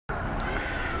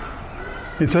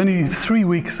It's only 3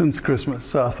 weeks since Christmas,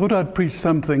 so I thought I'd preach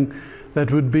something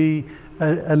that would be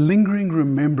a lingering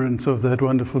remembrance of that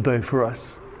wonderful day for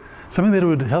us. Something that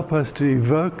would help us to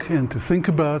evoke and to think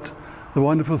about the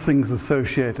wonderful things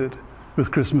associated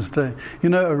with Christmas Day. You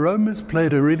know, aromas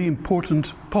played a really important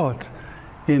part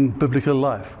in biblical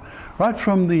life. Right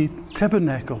from the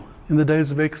tabernacle in the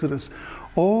days of Exodus,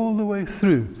 all the way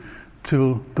through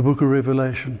till the book of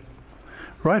Revelation.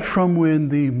 Right from when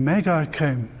the Magi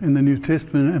came in the New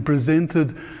Testament and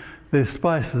presented their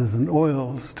spices and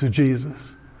oils to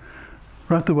Jesus.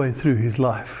 Right the way through his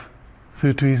life,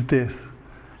 through to his death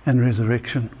and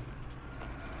resurrection.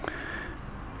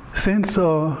 Scents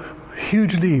are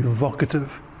hugely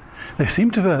evocative. They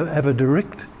seem to have a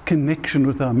direct connection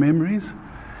with our memories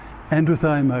and with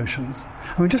our emotions.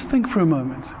 I mean, just think for a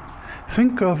moment.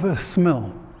 Think of a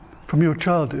smell from your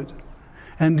childhood,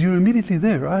 and you're immediately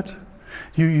there, right?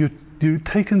 You're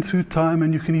taken through time,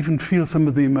 and you can even feel some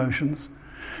of the emotions.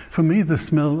 For me, the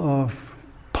smell of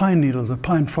pine needles, a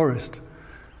pine forest,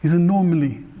 is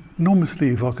enormously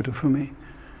evocative for me.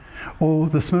 Or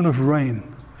the smell of rain,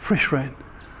 fresh rain,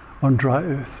 on dry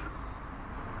earth.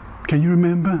 Can you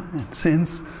remember and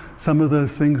sense some of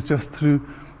those things just through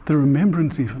the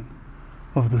remembrance even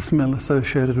of the smell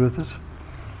associated with it?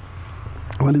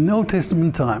 Well, in the Old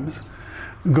Testament times,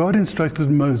 God instructed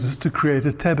Moses to create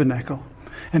a tabernacle,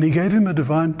 and he gave him a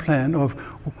divine plan of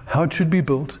how it should be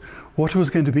built, what was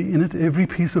going to be in it, every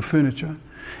piece of furniture.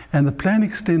 And the plan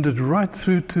extended right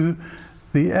through to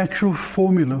the actual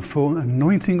formula for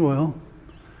anointing oil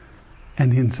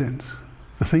and incense.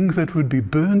 The things that would be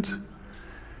burnt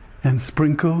and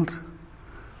sprinkled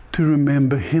to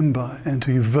remember him by and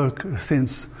to evoke a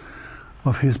sense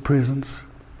of his presence.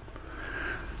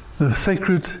 The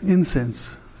sacred incense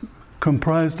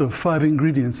comprised of 5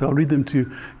 ingredients. I'll read them to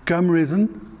you. Gum resin,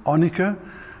 onycha,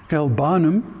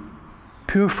 galbanum,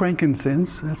 pure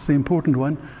frankincense, that's the important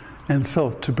one, and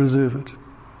salt to preserve it.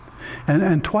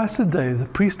 And twice a day the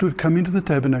priest would come into the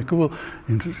tabernacle, well,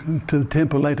 into the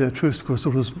temple later. At first, of course,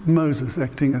 it was Moses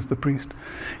acting as the priest.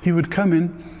 He would come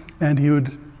in and he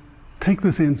would take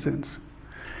this incense.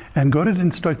 And God had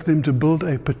instructed him to build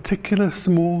a particular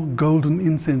small golden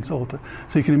incense altar.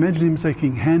 So you can imagine him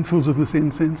taking handfuls of this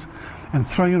incense and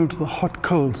throwing it onto the hot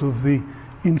coals of the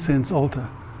incense altar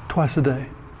twice a day.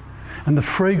 And the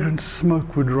fragrant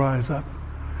smoke would rise up.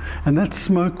 And that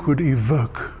smoke would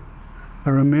evoke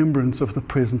a remembrance of the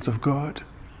presence of God.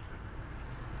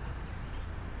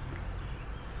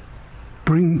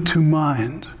 Bring to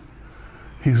mind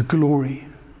his glory,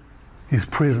 his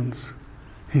presence,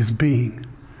 his being,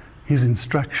 his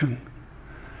instruction,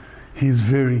 his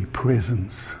very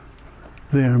presence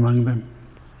there among them.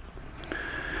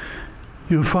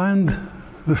 You'll find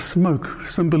the smoke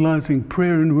symbolizing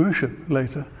prayer and worship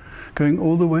later, going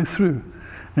all the way through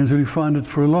until you find it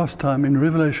for a last time in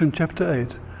Revelation chapter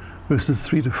 8, verses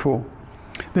 3 to 4.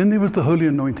 Then there was the holy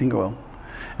anointing oil.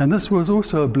 And this was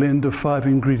also a blend of 5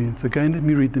 ingredients. Again, let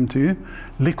me read them to you.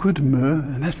 Liquid myrrh,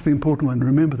 and that's the important one.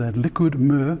 Remember that. Liquid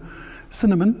myrrh,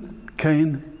 cinnamon,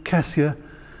 cane, cassia,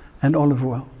 and olive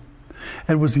oil.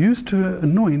 It was used to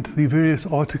anoint the various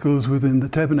articles within the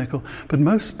tabernacle, but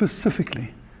most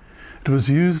specifically, it was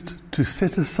used to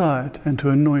set aside and to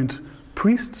anoint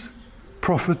priests,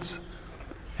 prophets,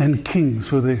 and kings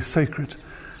for their sacred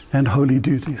and holy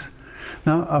duties.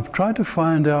 Now, I've tried to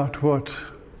find out what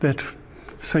that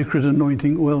sacred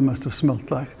anointing oil must have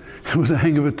smelt like. It was a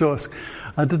hang of a task.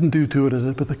 I didn't do too good at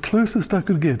it, but the closest I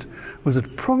could get was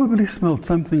it probably smelled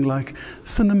something like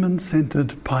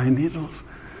cinnamon-scented pine needles,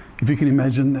 if you can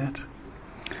imagine that.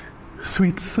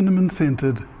 Sweet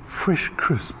cinnamon-scented, fresh,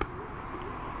 crisp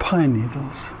pine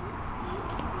needles.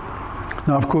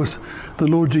 Now, of course, the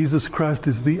Lord Jesus Christ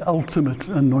is the ultimate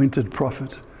anointed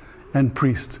prophet and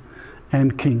priest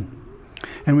and king.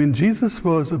 And when Jesus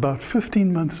was about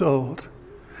 15 months old,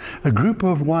 a group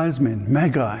of wise men,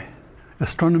 magi,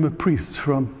 astronomer priests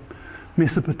from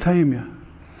Mesopotamia,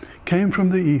 came from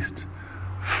the east,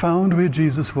 found where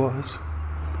Jesus was,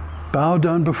 bowed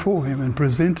down before him and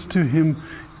presented to him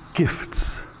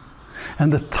gifts.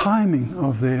 And the timing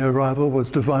of their arrival was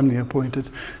divinely appointed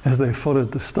as they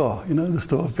followed the star, the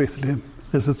Star of Bethlehem,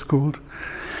 as it's called.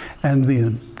 And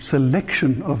the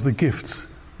selection of the gifts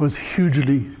was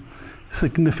hugely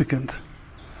significant.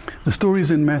 The story is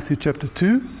in Matthew chapter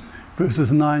 2,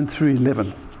 verses 9 through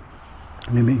 11.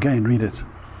 Let me again read it.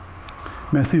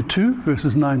 Matthew 2,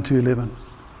 verses 9 to 11.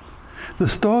 The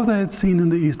star they had seen in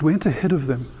the east went ahead of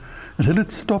them until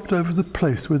it stopped over the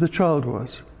place where the child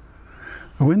was.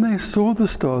 And when they saw the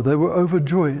star, they were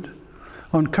overjoyed.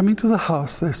 On coming to the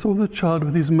house, they saw the child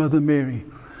with his mother Mary,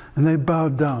 and they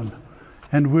bowed down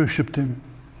and worshipped him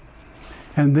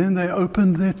And then they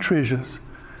opened their treasures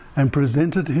and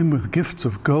presented him with gifts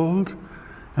of gold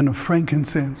and of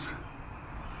frankincense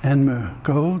and myrrh.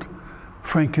 Gold,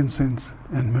 frankincense,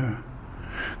 and myrrh.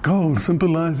 Gold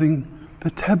symbolizing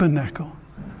the tabernacle,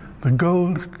 the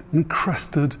gold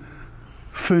encrusted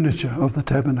furniture of the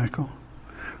tabernacle.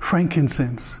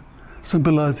 Frankincense,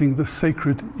 symbolizing the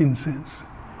sacred incense.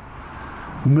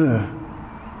 Myrrh,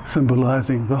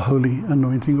 symbolizing the holy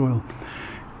anointing oil.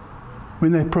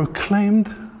 When they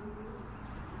proclaimed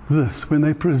this, when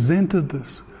they presented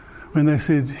this, when they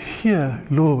said, "Here,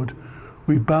 Lord,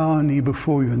 we bow our knee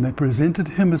before you," and they presented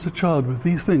him as a child with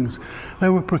these things, they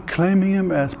were proclaiming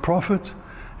him as prophet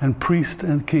and priest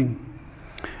and king.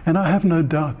 And I have no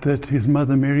doubt that his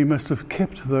mother Mary must have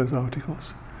kept those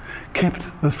articles,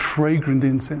 kept the fragrant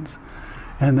incense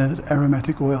and that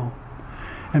aromatic oil.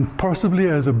 And possibly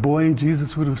as a boy,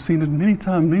 Jesus would have seen it many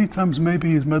times. Many times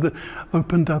maybe his mother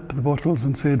opened up the bottles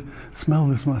and said, "Smell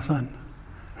this, my son.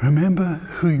 Remember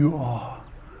who you are.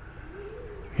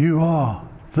 You are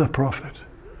the prophet,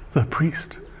 the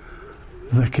priest,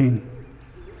 the king."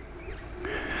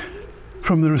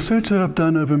 From the research that I've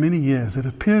done over many years, it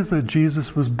appears that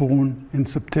Jesus was born in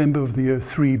September of the year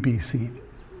 3 BC.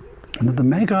 And that the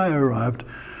Magi arrived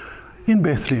in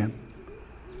Bethlehem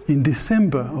in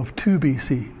December of 2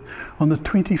 BC, on the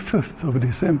 25th of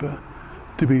December,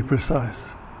 to be precise,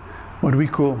 what we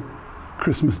call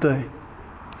Christmas Day.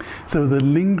 So the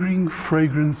lingering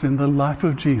fragrance in the life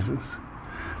of Jesus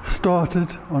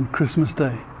started on Christmas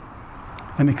Day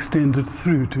and extended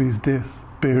through to his death,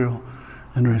 burial,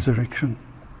 and resurrection.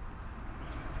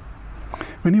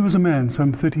 When he was a man,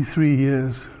 some 33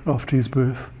 years after his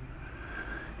birth,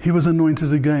 he was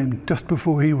anointed again just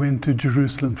before he went to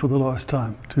Jerusalem for the last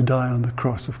time to die on the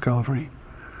cross of Calvary.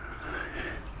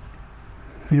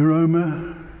 The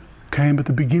aroma came at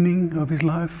the beginning of his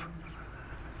life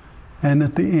and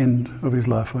at the end of his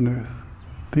life on earth,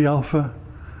 the Alpha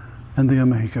and the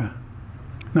Omega.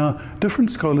 Now,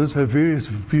 different scholars have various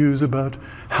views about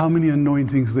how many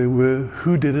anointings there were,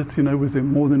 who did it, was there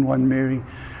more than one Mary,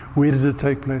 where did it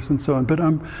take place, and so on. But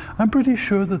I'm pretty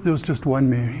sure that there was just one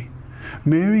Mary.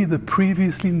 Mary, the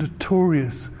previously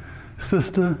notorious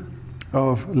sister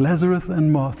of Lazarus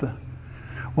and Martha,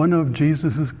 one of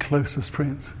Jesus' closest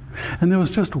friends. And there was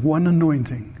just one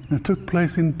anointing. It took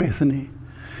place in Bethany,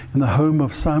 in the home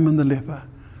of Simon the leper,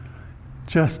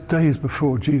 just days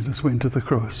before Jesus went to the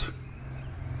cross.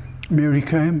 Mary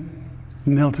came,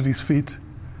 knelt at his feet,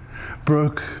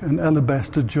 broke an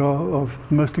alabaster jar of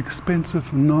the most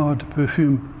expensive nard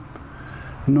perfume,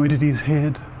 anointed his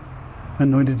head,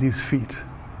 anointed his feet,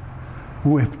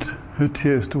 wept her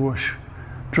tears to wash,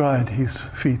 dried his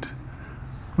feet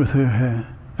with her hair,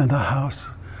 and the house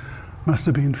must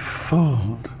have been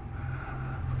filled,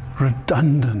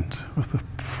 redundant with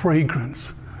the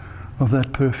fragrance of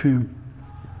that perfume.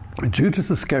 And Judas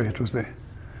Iscariot was there,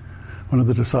 one of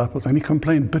the disciples, and he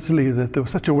complained bitterly that there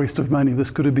was such a waste of money, this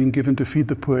could have been given to feed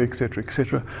the poor, etc.,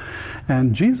 etc.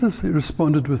 And Jesus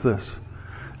responded with this: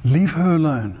 "Leave her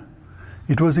alone.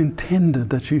 It was intended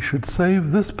that she should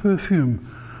save this perfume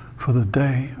for the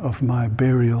day of my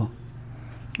burial."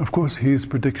 Of course, his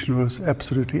prediction was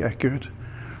absolutely accurate,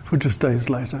 for just days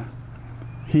later,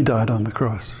 he died on the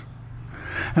cross.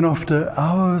 And after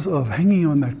hours of hanging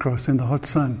on that cross in the hot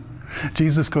sun,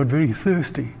 Jesus got very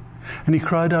thirsty, and he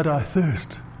cried out, "I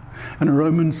thirst." And a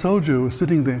Roman soldier was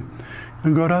sitting there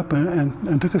and got up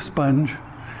and took a sponge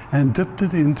and dipped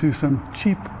it into some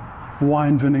cheap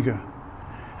wine vinegar.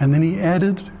 And then he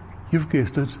added, you've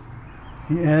guessed it,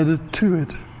 he added to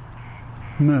it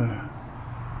myrrh.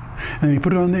 And he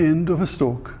put it on the end of a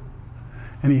stalk,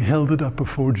 and he held it up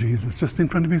before Jesus, just in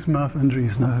front of his mouth, under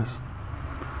his nose.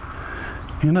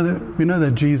 We know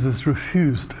that Jesus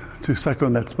refused to suck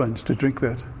on that sponge, to drink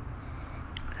that.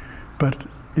 But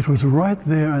it was right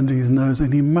there under his nose,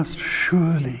 and he must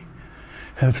surely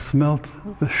have smelt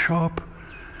the sharp,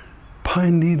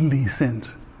 pine needly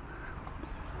scent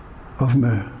of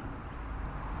myrrh,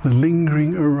 the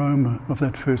lingering aroma of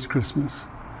that first Christmas,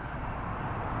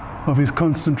 of his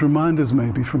constant reminders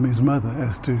maybe from his mother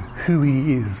as to who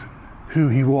he is, who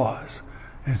he was,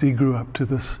 as he grew up to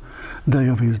this day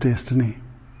of his destiny.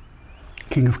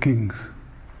 King of Kings,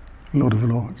 Lord of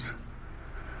Lords,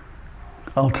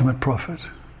 ultimate prophet,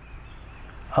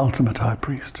 ultimate high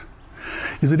priest.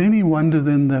 Is it any wonder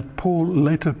then that Paul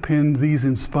later penned these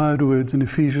inspired words in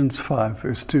Ephesians 5,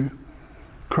 verse 2?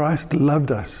 Christ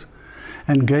loved us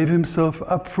and gave himself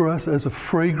up for us as a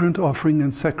fragrant offering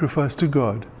and sacrifice to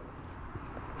God.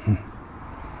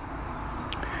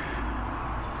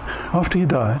 After he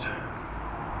died,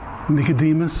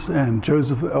 Nicodemus and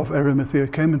Joseph of Arimathea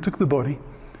came and took the body,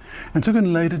 and took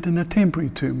and laid it in a temporary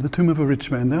tomb, the tomb of a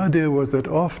rich man. The idea was that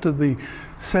after the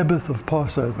Sabbath of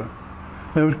Passover,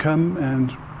 they would come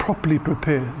and properly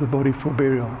prepare the body for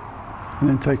burial and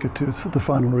then take it to the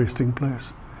final resting place.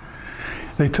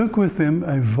 They took with them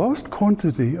a vast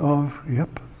quantity of,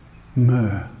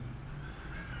 myrrh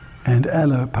and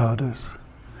aloe powders,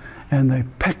 and they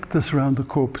packed this around the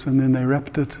corpse, and then they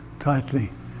wrapped it tightly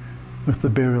with the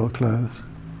burial clothes.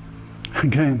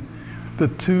 Again, the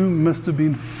tomb must have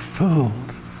been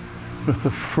filled with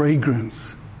the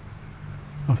fragrance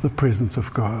of the presence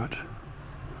of God.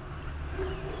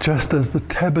 Just as the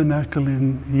tabernacle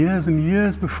in years and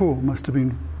years before must have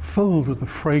been filled with the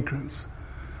fragrance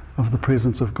of the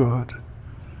presence of God.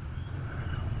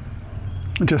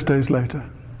 Just days later,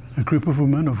 a group of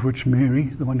women, of which Mary,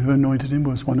 the one who anointed him,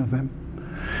 was one of them,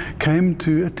 came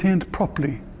to attend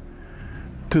properly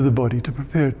to the body, to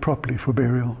prepare it properly for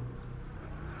burial.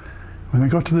 When they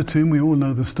got to the tomb, we all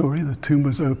know the story. The tomb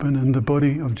was open and the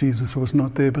body of Jesus was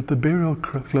not there, but the burial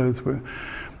clothes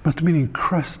must have been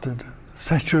encrusted,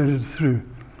 saturated through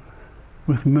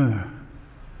with myrrh.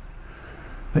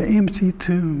 The empty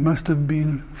tomb must have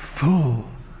been full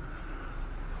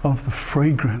of the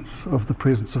fragrance of the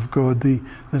presence of God, the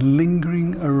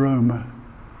lingering aroma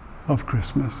of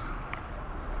Christmas.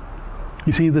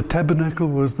 You see, the tabernacle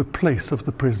was the place of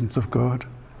the presence of God,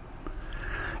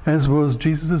 as was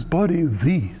Jesus' body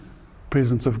the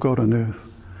presence of God on earth,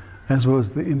 as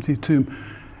was the empty tomb,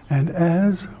 and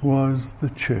as was the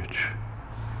church,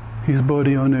 his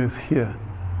body on earth here,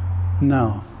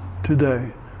 now,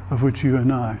 today, of which you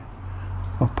and I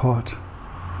are part.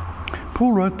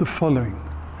 Paul wrote the following,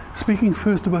 speaking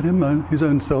first about his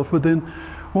own self, but then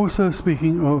also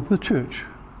speaking of the church,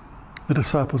 the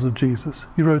disciples of Jesus.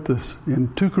 He wrote this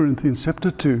in 2 Corinthians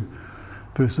chapter 2,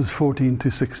 verses 14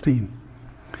 to 16.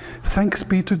 Thanks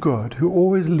be to God, who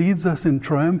always leads us in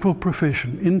triumphal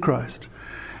procession in Christ,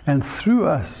 and through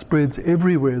us spreads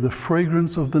everywhere the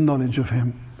fragrance of the knowledge of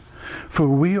him. For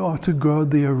we are to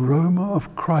God the aroma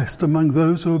of Christ among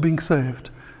those who are being saved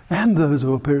and those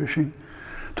who are perishing.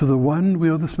 To the one we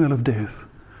are the smell of death,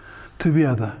 to the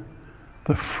other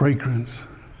the fragrance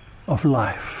of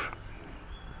life.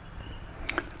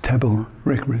 The temple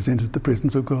represented the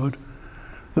presence of God.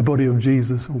 The body of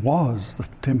Jesus was the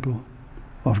temple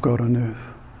of God on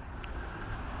earth.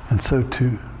 And so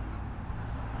too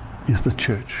is the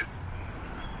church,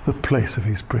 the place of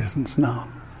his presence now,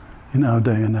 in our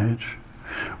day and age.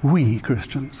 We,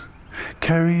 Christians,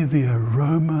 carry the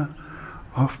aroma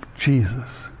of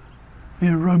Jesus, the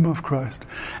aroma of Christ,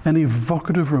 an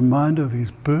evocative reminder of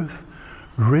his birth,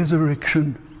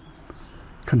 resurrection,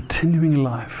 continuing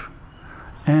life,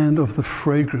 and of the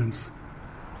fragrance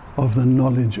of the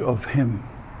knowledge of him,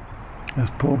 as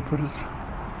Paul put it.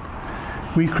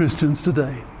 We Christians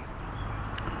today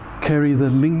carry the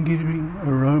lingering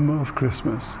aroma of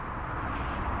Christmas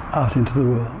out into the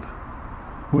world,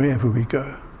 wherever we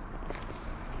go.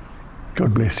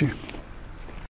 God bless you.